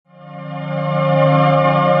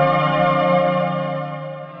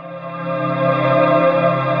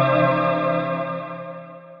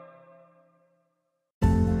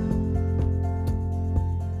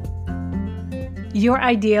your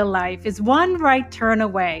ideal life is one right turn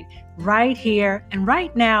away, right here and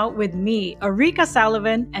right now with me, Arika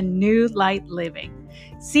Sullivan, and New Light Living.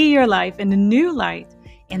 See your life in a new light.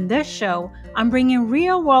 In this show, I'm bringing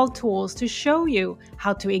real-world tools to show you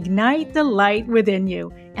how to ignite the light within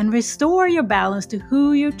you and restore your balance to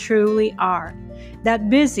who you truly are. That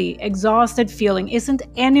busy, exhausted feeling isn't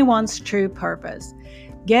anyone's true purpose.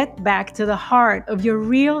 Get back to the heart of your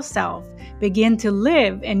real self. Begin to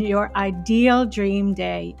live in your ideal dream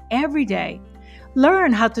day every day.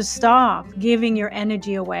 Learn how to stop giving your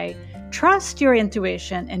energy away. Trust your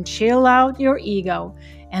intuition and chill out your ego.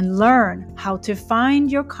 And learn how to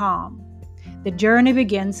find your calm. The journey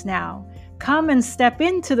begins now. Come and step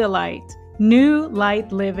into the light. New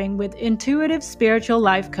Light Living with intuitive spiritual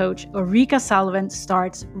life coach Arika Sullivan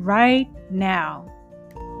starts right now.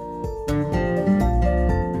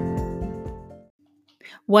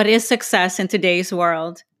 What is success in today's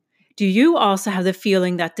world? Do you also have the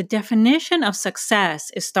feeling that the definition of success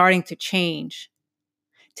is starting to change?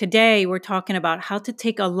 Today, we're talking about how to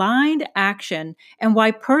take aligned action and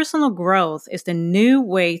why personal growth is the new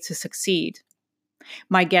way to succeed.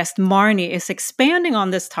 My guest Marnie is expanding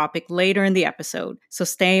on this topic later in the episode, so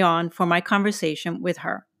stay on for my conversation with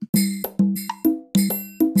her.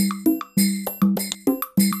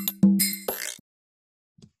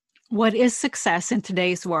 What is success in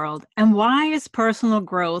today's world, and why is personal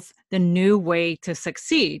growth the new way to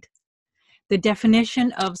succeed? The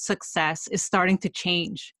definition of success is starting to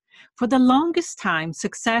change. For the longest time,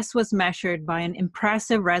 success was measured by an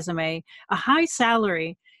impressive resume, a high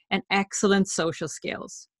salary, and excellent social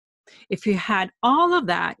skills. If you had all of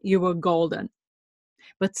that, you were golden.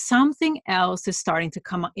 But something else is starting to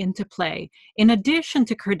come into play, in addition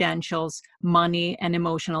to credentials, money, and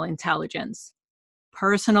emotional intelligence.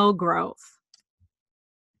 Personal growth.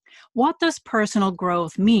 What does personal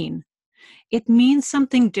growth mean? It means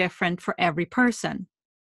something different for every person.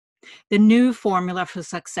 The new formula for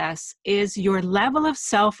success is your level of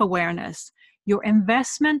self-awareness, your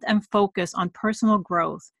investment and focus on personal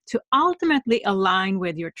growth to ultimately align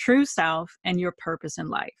with your true self and your purpose in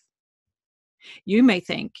life. You may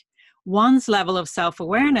think one's level of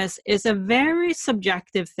self-awareness is a very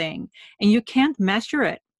subjective thing and you can't measure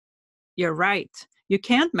it. You're right. You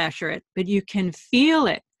can't measure it, but you can feel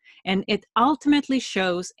it, and it ultimately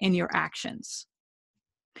shows in your actions.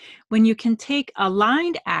 When you can take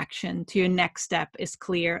aligned action to your next step is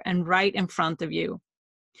clear and right in front of you,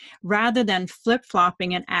 rather than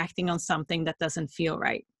flip-flopping and acting on something that doesn't feel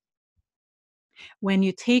right. When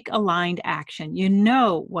you take aligned action, you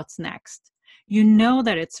know what's next. You know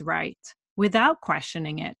that it's right without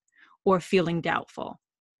questioning it or feeling doubtful.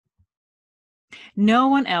 No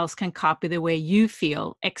one else can copy the way you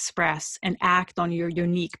feel, express, and act on your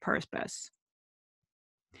unique purpose.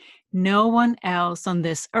 No one else on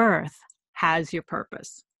this earth has your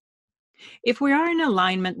purpose. If we are in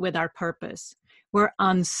alignment with our purpose, we're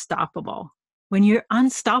unstoppable. When you're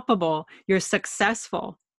unstoppable, you're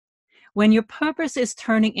successful. When your purpose is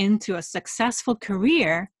turning into a successful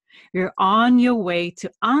career, you're on your way to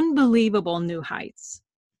unbelievable new heights.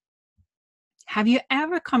 Have you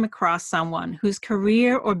ever come across someone whose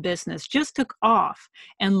career or business just took off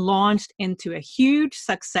and launched into a huge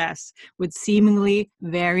success with seemingly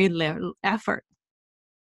very little effort?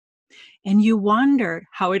 And you wondered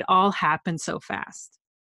how it all happened so fast.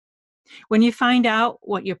 When you find out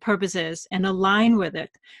what your purpose is and align with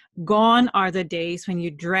it, gone are the days when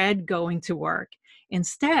you dread going to work.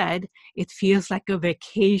 Instead, it feels like a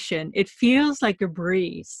vacation. It feels like a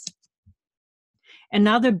breeze.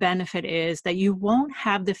 Another benefit is that you won't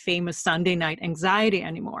have the famous Sunday night anxiety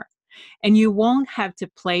anymore, and you won't have to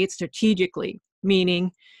play it strategically,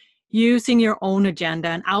 meaning using your own agenda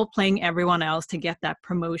and outplaying everyone else to get that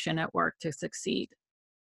promotion at work to succeed.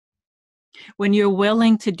 When you're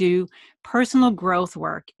willing to do personal growth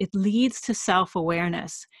work, it leads to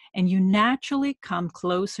self-awareness, and you naturally come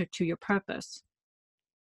closer to your purpose.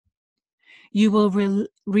 You will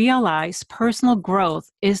realize personal growth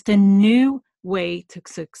is the new way to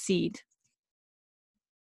succeed.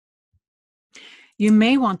 You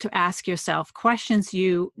may want to ask yourself questions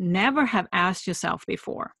you never have asked yourself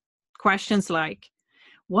before. Questions like,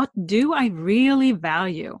 what do I really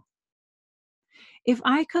value? If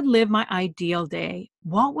I could live my ideal day,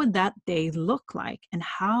 what would that day look like and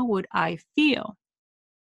how would I feel?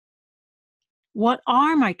 What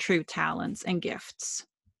are my true talents and gifts?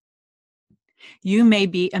 You may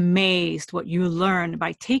be amazed what you learn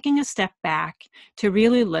by taking a step back to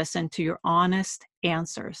really listen to your honest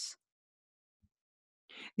answers.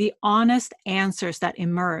 The honest answers that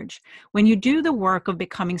emerge when you do the work of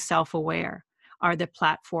becoming self-aware are the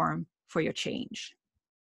platform for your change.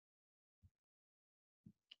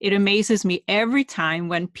 It amazes me every time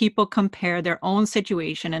when people compare their own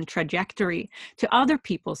situation and trajectory to other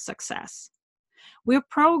people's success. We're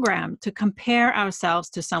programmed to compare ourselves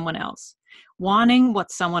to someone else, wanting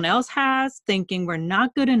what someone else has, thinking we're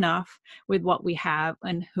not good enough with what we have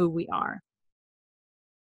and who we are.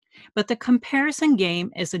 But the comparison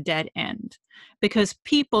game is a dead end because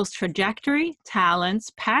people's trajectory,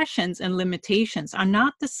 talents, passions, and limitations are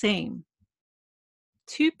not the same.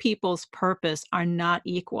 Two people's purpose are not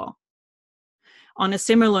equal. On a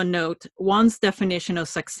similar note, one's definition of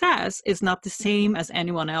success is not the same as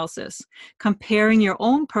anyone else's. Comparing your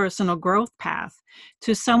own personal growth path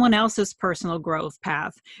to someone else's personal growth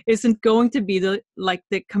path isn't going to be like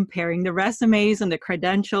comparing the resumes and the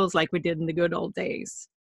credentials like we did in the good old days.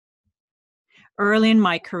 Early in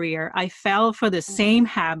my career, I fell for the same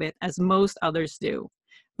habit as most others do,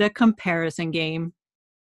 the comparison game.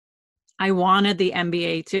 I wanted the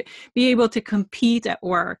MBA to be able to compete at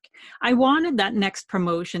work. I wanted that next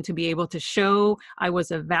promotion to be able to show I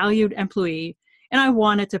was a valued employee, and I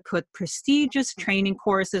wanted to put prestigious training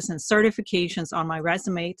courses and certifications on my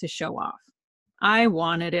resume to show off. I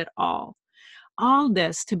wanted it all. All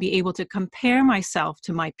this to be able to compare myself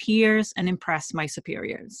to my peers and impress my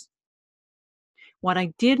superiors. What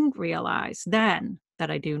I didn't realize then,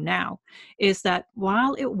 that I do now, is that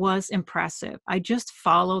while it was impressive, I just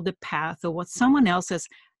followed the path of what someone else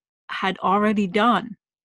had already done.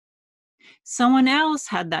 Someone else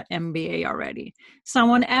had that MBA already.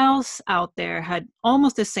 Someone else out there had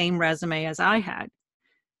almost the same resume as I had.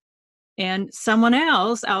 And someone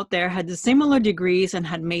else out there had the similar degrees and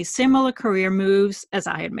had made similar career moves as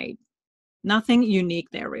I had made. Nothing unique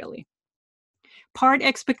there, really. Part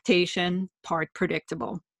expectation, part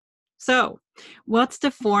predictable. So, what's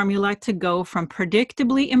the formula to go from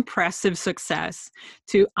predictably impressive success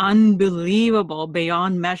to unbelievable,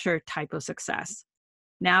 beyond measure type of success?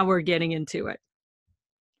 Now we're getting into it.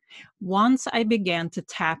 Once I began to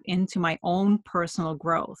tap into my own personal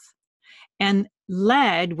growth and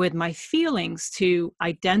led with my feelings to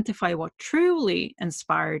identify what truly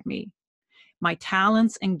inspired me, my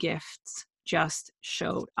talents and gifts just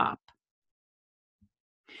showed up.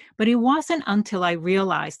 But it wasn't until I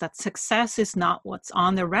realized that success is not what's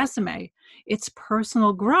on the resume, it's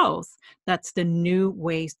personal growth that's the new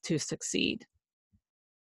way to succeed.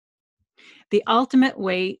 The ultimate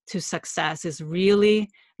way to success is really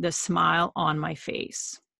the smile on my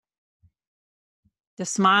face. The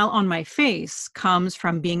smile on my face comes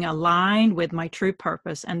from being aligned with my true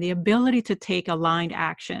purpose and the ability to take aligned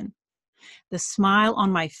action. The smile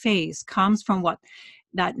on my face comes from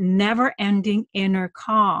that never-ending inner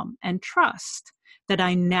calm and trust that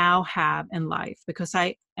I now have in life because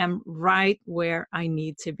I am right where I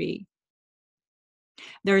need to be.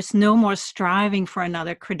 There's no more striving for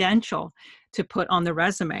another credential to put on the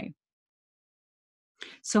resume.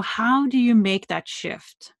 So how do you make that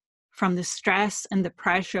shift from the stress and the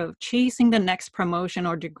pressure of chasing the next promotion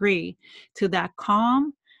or degree to that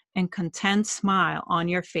calm and content smile on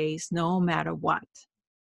your face no matter what?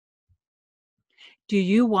 Do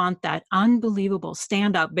you want that unbelievable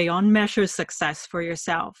stand-up beyond measure success for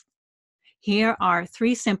yourself? Here are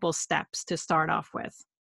 3 simple steps to start off with.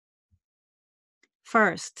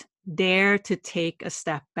 First, dare to take a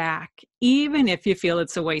step back, even if you feel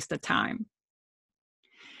it's a waste of time.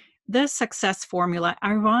 This success formula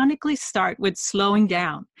ironically starts with slowing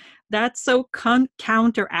down. That's so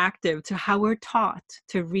counteractive to how we're taught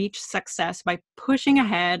to reach success by pushing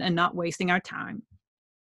ahead and not wasting our time.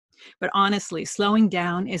 But honestly, slowing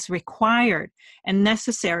down is required and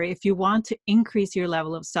necessary if you want to increase your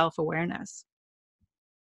level of self-awareness.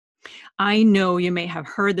 I know you may have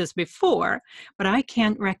heard this before, but I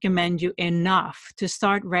can't recommend you enough to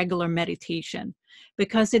start regular meditation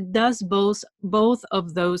because it does both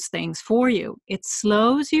of those things for you. It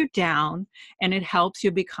slows you down and it helps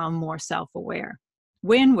you become more self-aware.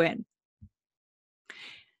 Win-win.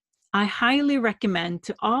 I highly recommend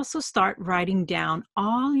to also start writing down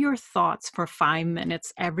all your thoughts for 5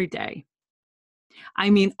 minutes every day. I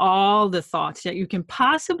mean, all the thoughts that you can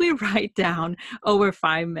possibly write down over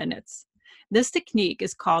 5 minutes. This technique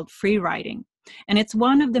is called free writing, and it's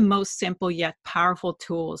one of the most simple yet powerful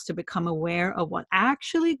tools to become aware of what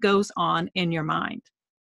actually goes on in your mind.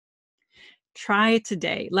 Try it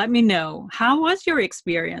today. Let me know. How was your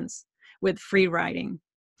experience with free writing?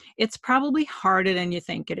 It's probably harder than you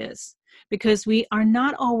think it is because we are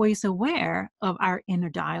not always aware of our inner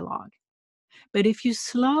dialogue. But if you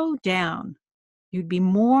slow down, you'd be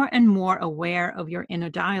more and more aware of your inner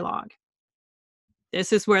dialogue.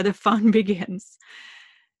 This is where the fun begins.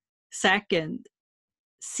 Second,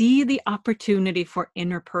 see the opportunity for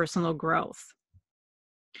interpersonal growth.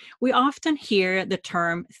 We often hear the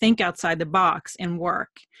term think outside the box in work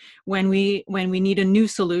when we need a new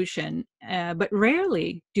solution, but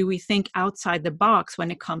rarely do we think outside the box when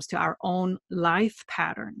it comes to our own life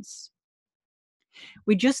patterns.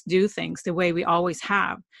 We just do things the way we always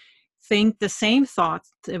have, think the same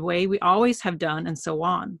thoughts the way we always have done, and so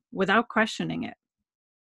on, without questioning it.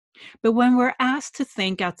 But when we're asked to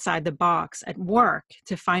think outside the box at work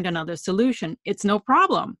to find another solution, it's no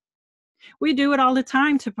problem. We do it all the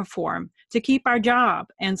time to perform, to keep our job,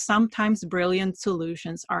 and sometimes brilliant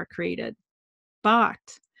solutions are created.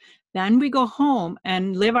 But then we go home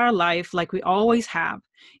and live our life like we always have,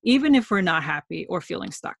 even if we're not happy or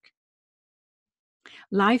feeling stuck.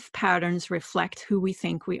 Life patterns reflect who we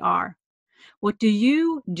think we are. What do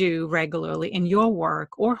you do regularly in your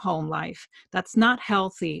work or home life that's not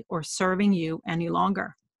healthy or serving you any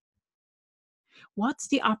longer? What's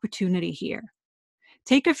the opportunity here?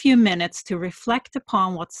 Take a few minutes to reflect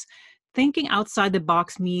upon what's thinking outside the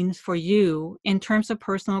box means for you in terms of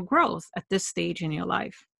personal growth at this stage in your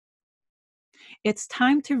life. It's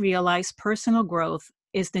time to realize personal growth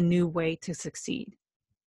is the new way to succeed.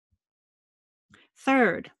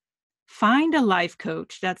 Third, find a life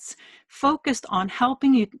coach that's focused on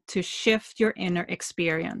helping you to shift your inner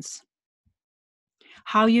experience.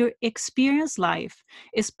 How you experience life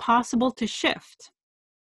is possible to shift.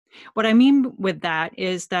 What I mean with that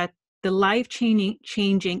is that the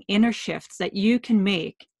life-changing inner shifts that you can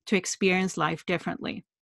make to experience life differently.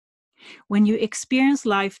 When you experience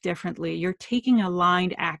life differently, you're taking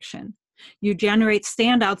aligned action. You generate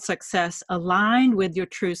standout success aligned with your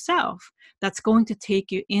true self that's going to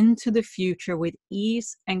take you into the future with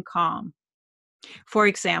ease and calm. For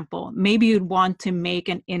example, maybe you'd want to make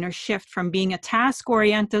an inner shift from being a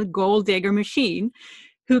task-oriented gold digger machine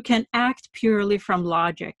who can act purely from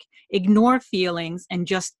logic, ignore feelings, and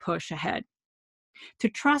just push ahead, to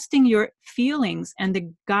trusting your feelings and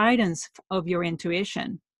the guidance of your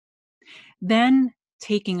intuition. Then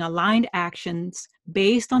taking aligned actions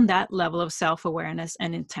based on that level of self-awareness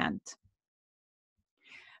and intent.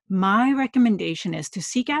 My recommendation is to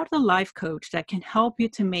seek out a life coach that can help you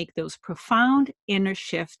to make those profound inner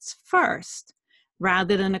shifts first,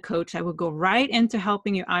 rather than a coach that will go right into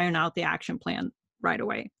helping you iron out the action plan right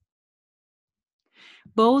away.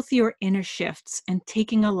 Both your inner shifts and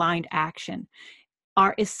taking aligned action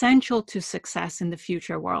are essential to success in the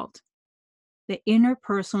future world. The inner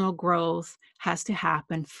personal growth has to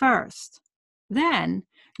happen first. Then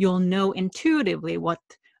you'll know intuitively what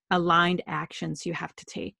aligned actions you have to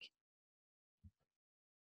take.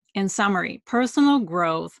 In summary, personal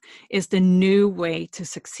growth is the new way to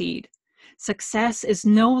succeed. Success is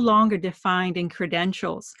no longer defined in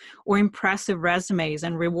credentials or impressive resumes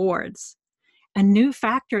and rewards. A new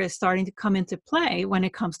factor is starting to come into play when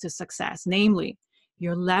it comes to success, namely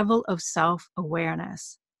your level of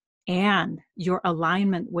self-awareness and your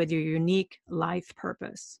alignment with your unique life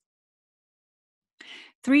purpose.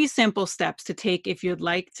 3 simple steps to take if you'd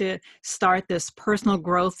like to start this personal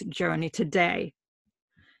growth journey today.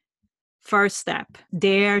 First step,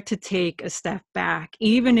 dare to take a step back,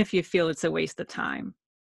 even if you feel it's a waste of time.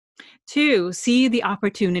 2, see the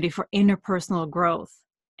opportunity for interpersonal growth.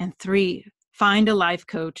 And 3, find a life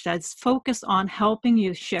coach that's focused on helping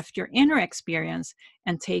you shift your inner experience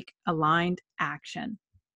and take aligned action.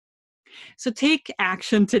 So take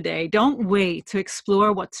action today. Don't wait to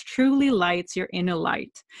explore what truly lights your inner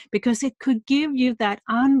light, because it could give you that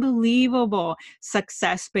unbelievable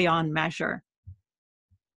success beyond measure.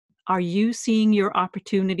 Are you seeing your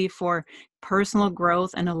opportunity for personal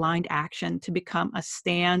growth and aligned action to become a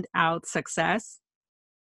standout success?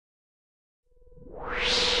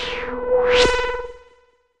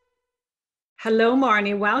 Hello,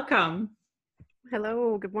 Marnie. Welcome.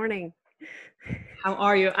 Hello, good morning. How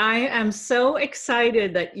are you? I am so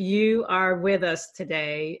excited that you are with us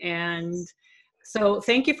today. And so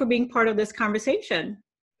thank you for being part of this conversation.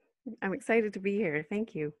 I'm excited to be here.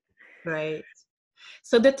 Thank you. Great.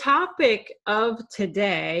 So the topic of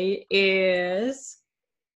today is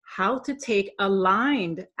how to take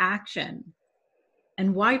aligned action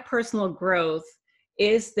and why personal growth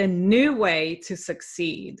is the new way to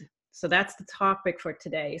succeed. So that's the topic for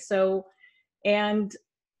today. And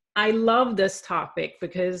I love this topic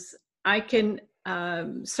because I can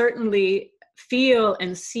certainly feel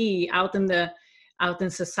and see out in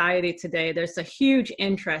society today, there's a huge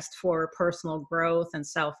interest for personal growth and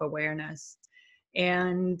self-awareness.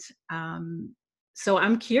 And so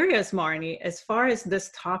I'm curious, Marnie, as far as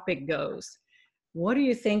this topic goes, what do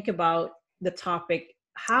you think about the topic?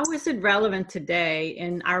 How is it relevant today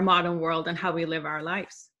in our modern world and how we live our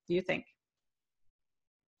lives, do you think?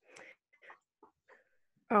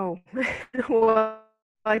 Oh, well,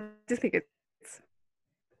 I just think it's,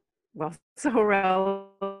 well, so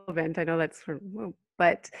relevant. I know that's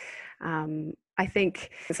but I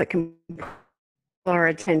think it's like our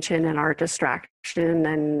attention and our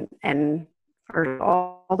distraction and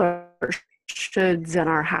all the shoulds and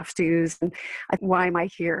our have tos and why am I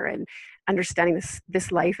here, and understanding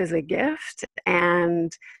this life is a gift, um,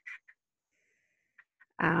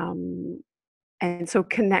 and so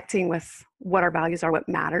connecting with what our values are, what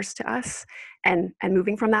matters to us, and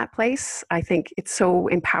moving from that place, I think it's so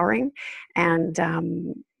empowering, and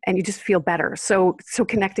you just feel better. So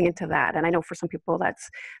connecting into that, and I know for some people that's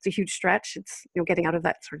it's a huge stretch. It's, getting out of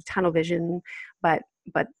that sort of tunnel vision, but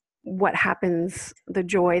what happens, the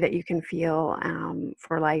joy that you can feel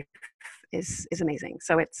for life is amazing.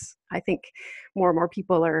 So it's, I think more and more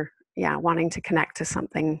people are, wanting to connect to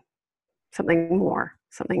something more,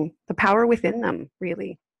 something, the power within them,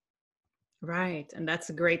 really. Right. And that's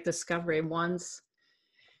a great discovery. Once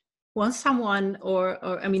someone, or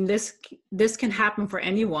I mean, this can happen for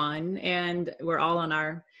anyone, and we're all on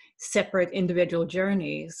our separate individual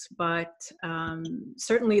journeys, but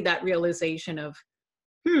certainly that realization of,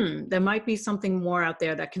 there might be something more out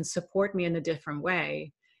there that can support me in a different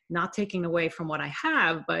way, not taking away from what I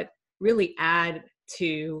have, but really add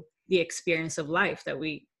to the experience of life that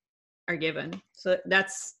we are given. So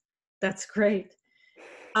that's great.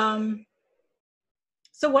 Um,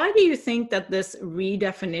 so why do you think that this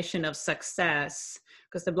redefinition of success,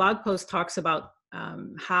 because the blog post talks about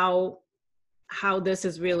how this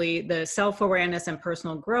is really the self-awareness and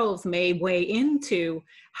personal growth may weigh into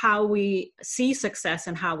how we see success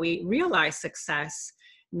and how we realize success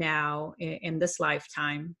now in this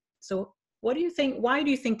lifetime. So what do you think, why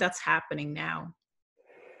do you think that's happening now?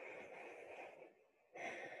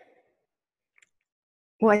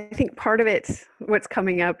 Well, I think part of it, what's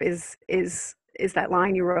coming up is that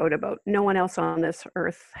line you wrote about no one else on this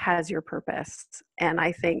earth has your purpose. And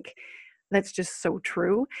I think that's just so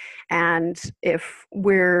true. And if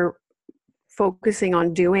we're focusing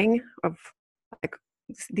on doing of like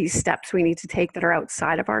these steps we need to take that are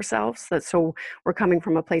outside of ourselves, that so we're coming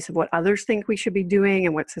from a place of what others think we should be doing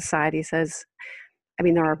and what society says. I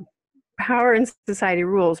mean, there are power and society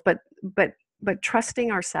rules, but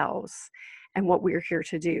trusting ourselves and what we're here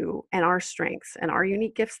to do and our strengths and our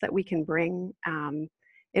unique gifts that we can bring,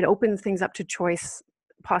 it opens things up to choice,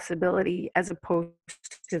 possibility, as opposed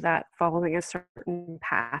to that following a certain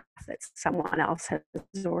path that someone else has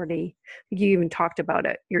already, you even talked about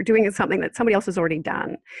it, you're doing something that somebody else has already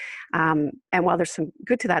done, and while there's some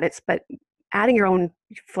good to that, it's but adding your own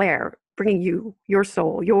flair, bringing your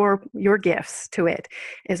soul, your gifts to it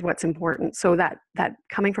is what's important. So that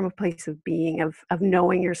coming from a place of being, of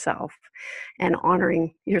knowing yourself and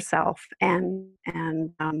honoring yourself, I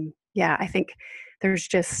think there's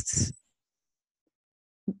just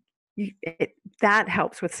that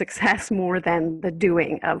helps with success more than the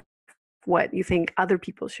doing of what you think other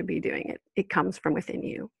people should be doing. It comes from within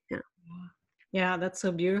you. Yeah. Yeah, that's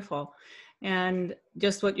so beautiful. And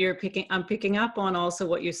just what I'm picking up on also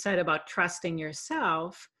what you said about trusting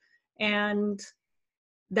yourself. And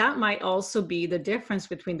that might also be the difference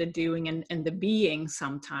between the doing and the being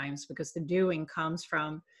sometimes, because the doing comes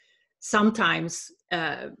from sometimes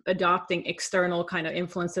adopting external kind of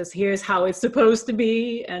influences. Here's how it's supposed to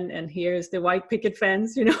be, and here's the white picket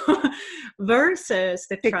fence, versus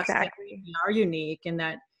the trust that Exactly. we are unique and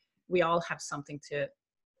that we all have something to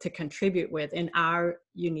contribute with in our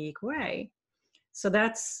unique way. So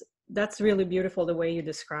that's really beautiful the way you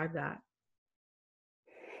describe that.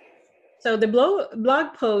 So the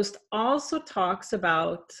blog post also talks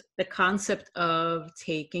about the concept of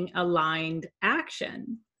taking aligned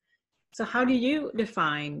action. So how do you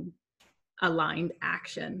define aligned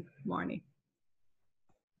action, Marnie?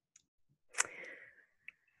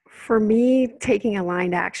 For me, taking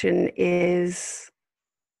aligned action is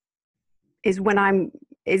when I'm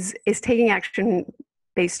is taking action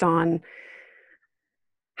based on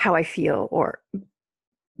how I feel, or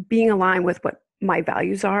being aligned with what my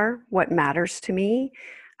values are, what matters to me,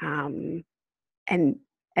 and and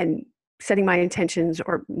setting my intentions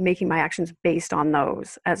or making my actions based on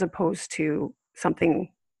those, as opposed to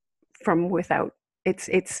something from without. It's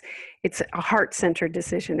a heart-centered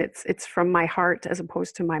decision. It's from my heart as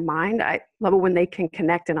opposed to my mind. I love it when they can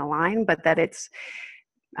connect and align, but that it's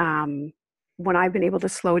when I've been able to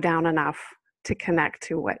slow down enough to connect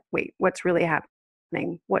to what's really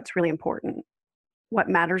happening, what's really important, what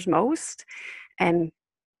matters most, and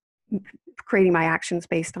creating my actions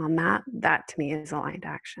based on that. That to me is aligned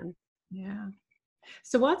action. Yeah.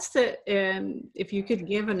 So what's the, if you could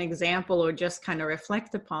give an example or just kind of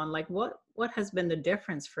reflect upon, like what what has been the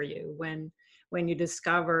difference for you when you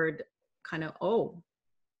discovered kind of, oh,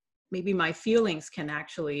 maybe my feelings can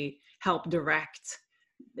actually help direct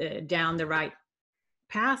down the right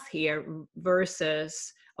path here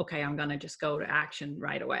versus, okay, I'm going to just go to action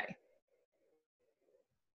right away?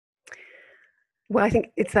 Well, I think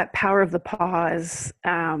it's that power of the pause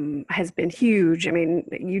has been huge. I mean,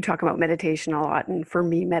 you talk about meditation a lot, and for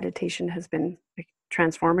me, meditation has been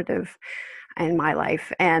transformative in my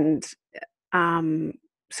life. And um,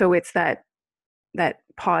 so it's that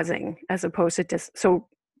pausing as opposed to just so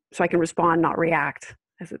I can respond, not react,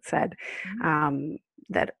 as it said. Um,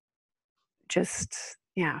 that just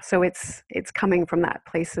yeah. So it's coming from that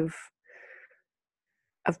place of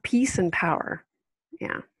peace and power.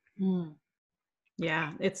 Yeah. Mm.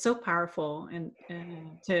 Yeah, it's so powerful, and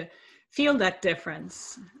to feel that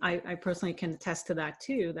difference. I personally can attest to that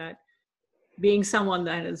too, that being someone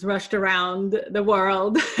that has rushed around the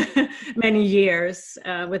world many years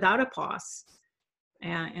without a pause,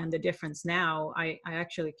 and the difference now, I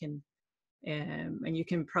actually can, and you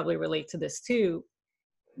can probably relate to this too,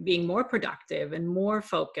 being more productive and more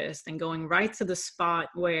focused and going right to the spot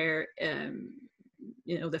where,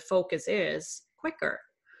 the focus is quicker.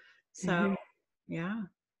 So, Mhm. yeah.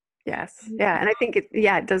 Yes. Yeah. And I think it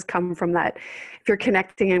does come from that. If you're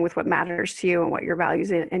connecting in with what matters to you and what your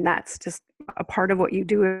values in, and that's just a part of what you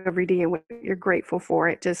do every day and what you're grateful for,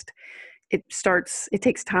 it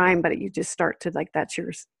takes time, but you just start to like, that's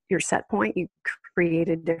your set point. You create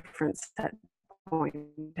a different set point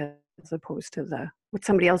as opposed to what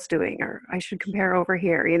somebody else doing, or I should compare over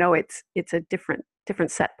here. It's a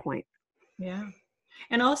different set point. Yeah.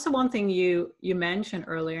 And also one thing you mentioned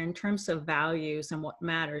earlier in terms of values and what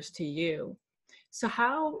matters to you. So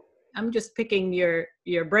how, I'm just picking your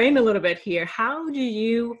brain a little bit here. How do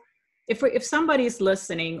you, if somebody's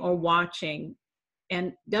listening or watching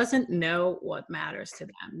and doesn't know what matters to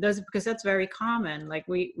them, because that's very common. Like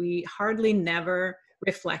we hardly never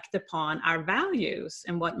reflect upon our values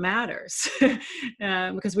and what matters,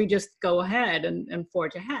 because we just go ahead and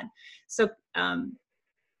forge ahead. So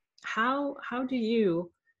how do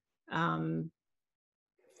you um,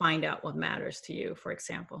 find out what matters to you, for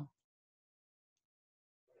example?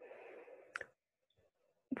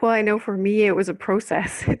 Well, I know for me, it was a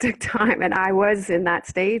process. It took time. And I was in that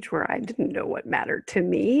stage where I didn't know what mattered to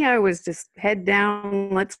me. I was just head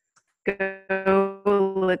down, let's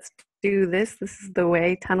go, let's do this. This is the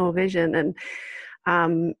way, tunnel vision.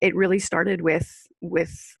 And it really started with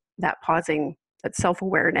that pausing, that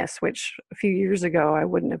self-awareness, which a few years ago, I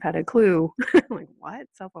wouldn't have had a clue. Like, what?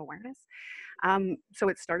 Self-awareness? So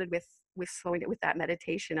it started with slowing it with that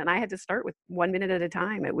meditation, and I had to start with 1 minute at a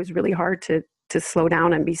time. It was really hard to slow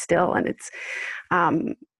down and be still, and it's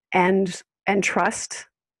um, and trust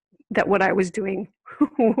that what I was doing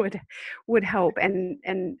would help. And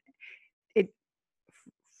it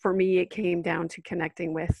for me, it came down to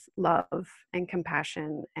connecting with love and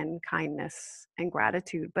compassion and kindness and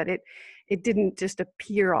gratitude. But it didn't just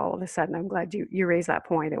appear all of a sudden. I'm glad you raised that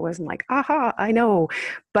point. It wasn't like, aha, I know.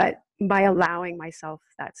 But by allowing myself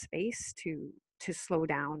that space to slow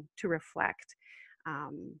down, to reflect,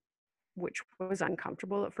 um, which was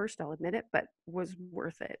uncomfortable at first, I'll admit it, but was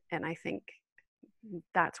worth it. And I think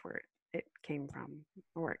that's where it came from,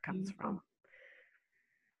 or where it comes from.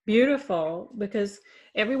 Beautiful, because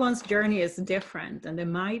everyone's journey is different, and there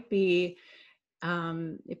might be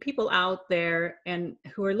people out there and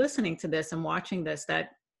who are listening to this and watching this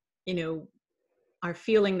that are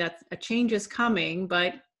feeling that a change is coming,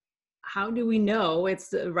 but how do we know it's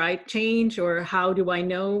the right change, or how do I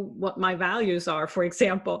know what my values are, for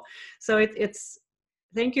example? So it's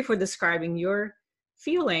thank you for describing your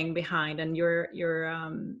feeling behind and your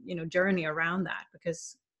journey around that,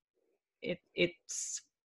 because it's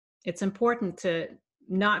important to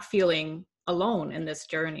not feeling alone in this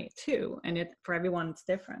journey too, and for everyone it's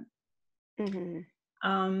different.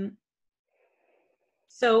 Mm-hmm.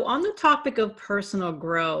 So on the topic of personal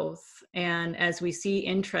growth, and as we see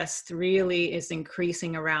interest really is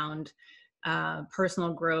increasing around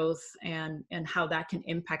personal growth and how that can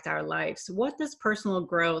impact our lives, what does personal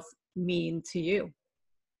growth mean to you?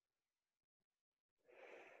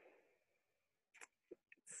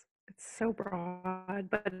 It's so broad,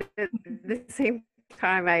 but at the same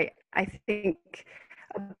time, I think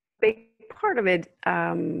a big part of it,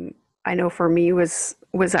 I know for me was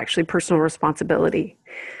actually personal responsibility,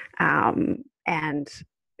 and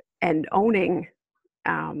owning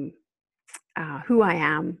um, who I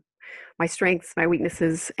am, my strengths, my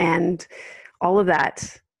weaknesses, and all of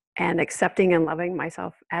that and accepting and loving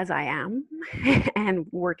myself as I am and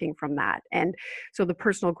working from that. And so the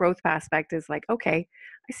personal growth aspect is like, okay,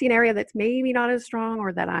 I see an area that's maybe not as strong,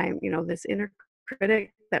 or that I'm, this inner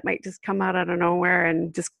critic that might just come out of nowhere,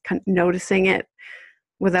 and just noticing it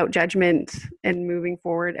without judgment and moving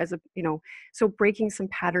forward so breaking some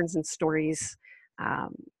patterns and stories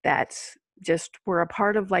that just were a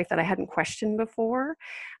part of life that I hadn't questioned before.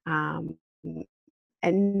 Um,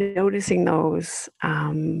 and noticing those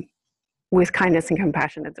with kindness and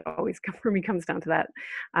compassion. It's always, for me, comes down to that.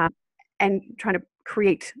 And trying to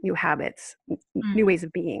create new habits, new ways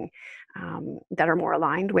of being that are more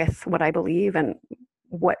aligned with what I believe and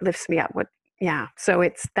what lifts me up. So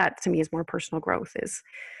it's that, to me, is more personal growth, is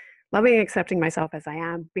loving and accepting myself as I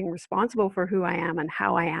am, being responsible for who I am and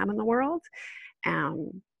how I am in the world.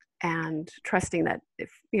 And trusting that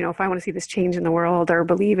if I want to see this change in the world or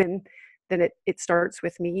believe in, then it starts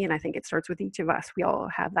with me. And I think it starts with each of us. We all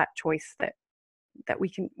have that choice that we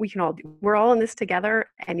can all do. We're all in this together,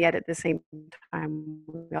 and yet at the same time,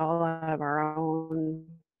 we all have our own.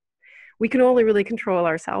 We can only really control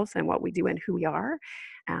ourselves and what we do and who we are.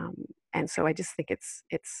 And so I just think it's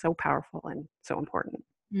so powerful and so important.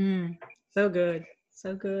 So good.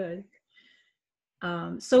 So good.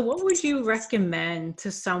 So what would you recommend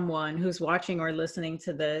to someone who's watching or listening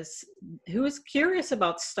to this, who is curious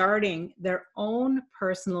about starting their own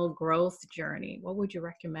personal growth journey? What would you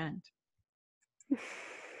recommend?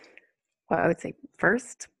 Well, I would say,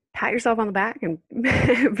 first, pat yourself on the back and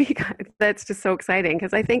that's just so exciting,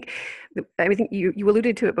 because I think you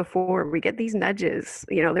alluded to it before. We get these nudges,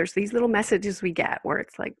 there's these little messages we get where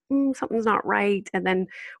it's like, something's not right. And then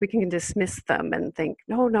we can dismiss them and think,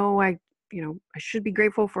 no, I should be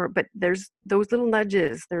grateful for it. But there's those little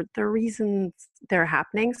nudges. They're reasons they're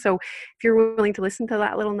happening. So if you're willing to listen to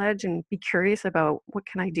that little nudge and be curious about what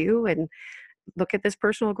can I do, and look at this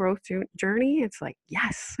personal growth journey, it's like,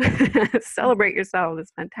 yes, celebrate yourself.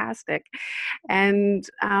 It's fantastic. And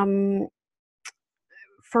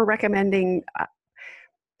for recommending,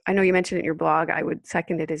 I know you mentioned it in your blog, I would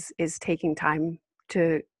second it, is taking time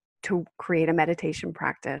to create a meditation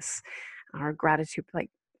practice or gratitude,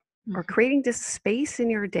 or creating this space in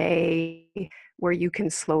your day where you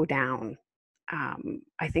can slow down.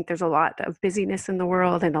 I think there's a lot of busyness in the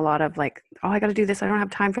world, and a lot of like, I got to do this, I don't have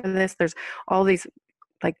time for this. There's all these,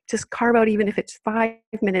 just carve out, even if it's 5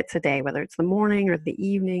 minutes a day, whether it's the morning or the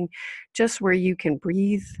evening, just where you can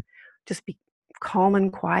breathe, just be calm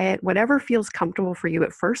and quiet, whatever feels comfortable for you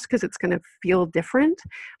at first, because it's going to feel different.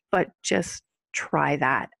 But just try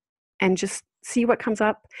that and just see what comes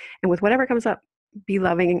up. And with whatever comes up, be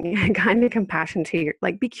loving and kind of compassion to your,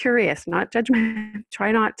 be curious, not judgment.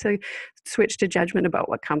 Try not to switch to judgment about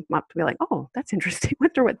what comes up, to be like, oh, that's interesting.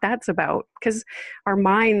 Wonder what that's about. Because our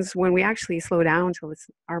minds, when we actually slow down to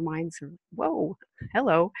listen, our minds are, whoa,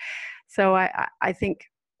 hello. So I think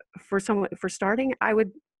for starting, I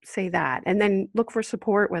would say that, and then look for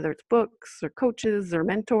support, whether it's books or coaches or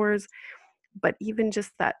mentors. But even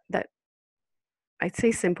just that I'd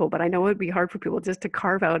say simple, but I know it would be hard for people, just to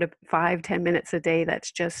carve out 5-10 minutes a day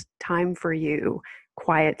that's just time for you,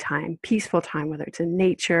 quiet time, peaceful time, whether it's in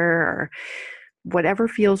nature or whatever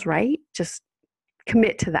feels right. Just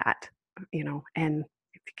commit to that, and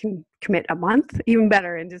if you can commit a month, even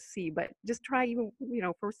better, and just see. But just try, even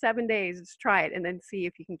for 7 days, just try it, and then see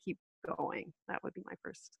if you can keep going. That would be my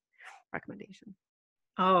first recommendation.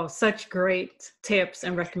 Oh, such great tips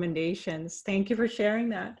and recommendations. Thank you for sharing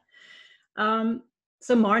that.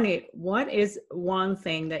 So Marnie, what is one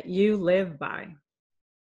thing that you live by?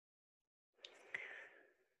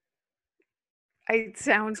 I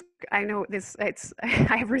know this, I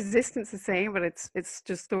have resistance to saying, but it's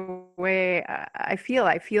just the way I feel.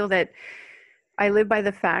 I feel that I live by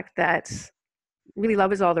the fact that really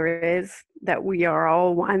love is all there is, that we are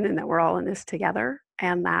all one, and that we're all in this together.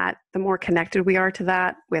 And that the more connected we are to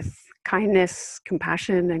that, with kindness,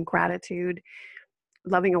 compassion, and gratitude,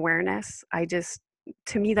 loving awareness,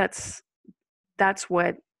 to me, that's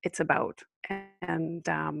what it's about. And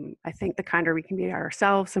I think the kinder we can be to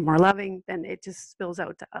ourselves and more loving, then it just spills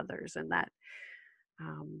out to others. And that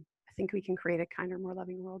I think we can create a kinder, more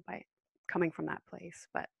loving world by coming from that place.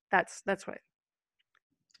 But that's what.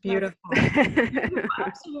 Beautiful.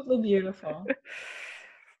 Absolutely beautiful.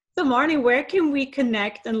 So Marnie, where can we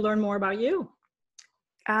connect and learn more about you?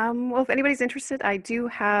 Well, if anybody's interested, I do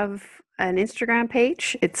have an Instagram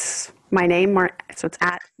page. It's my name, so it's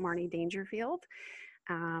at Marnie Dangerfield.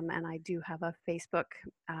 And I do have a Facebook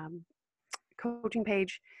coaching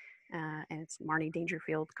page, and it's Marnie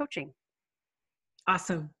Dangerfield Coaching.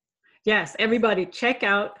 Awesome. Yes, everybody check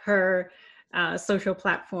out her social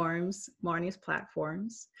platforms, Marnie's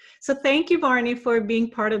platforms. So thank you, Marnie, for being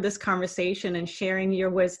part of this conversation and sharing your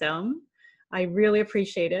wisdom. I really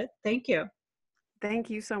appreciate it. Thank you. Thank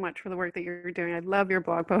you so much for the work that you're doing. I love your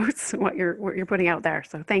blog posts, what you're putting out there.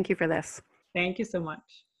 So thank you for this. Thank you so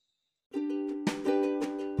much.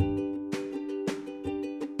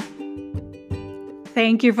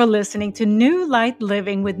 Thank you for listening to New Light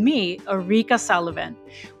Living with me, Erika Sullivan.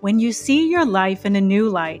 When you see your life in a new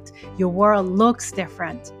light, your world looks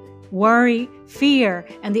different. Worry, fear,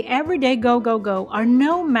 and the everyday go, go, go are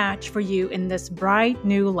no match for you in this bright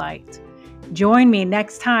new light. Join me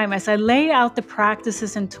next time as I lay out the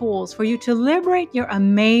practices and tools for you to liberate your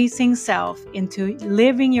amazing self into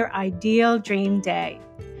living your ideal dream day.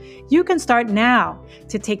 You can start now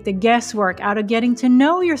to take the guesswork out of getting to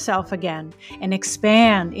know yourself again and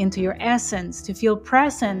expand into your essence to feel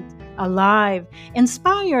present, alive,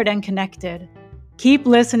 inspired, and connected. Keep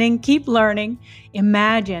listening, keep learning.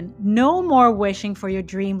 Imagine no more wishing for your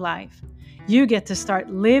dream life. You get to start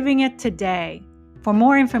living it today. For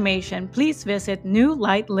more information, please visit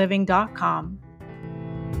newlightliving.com.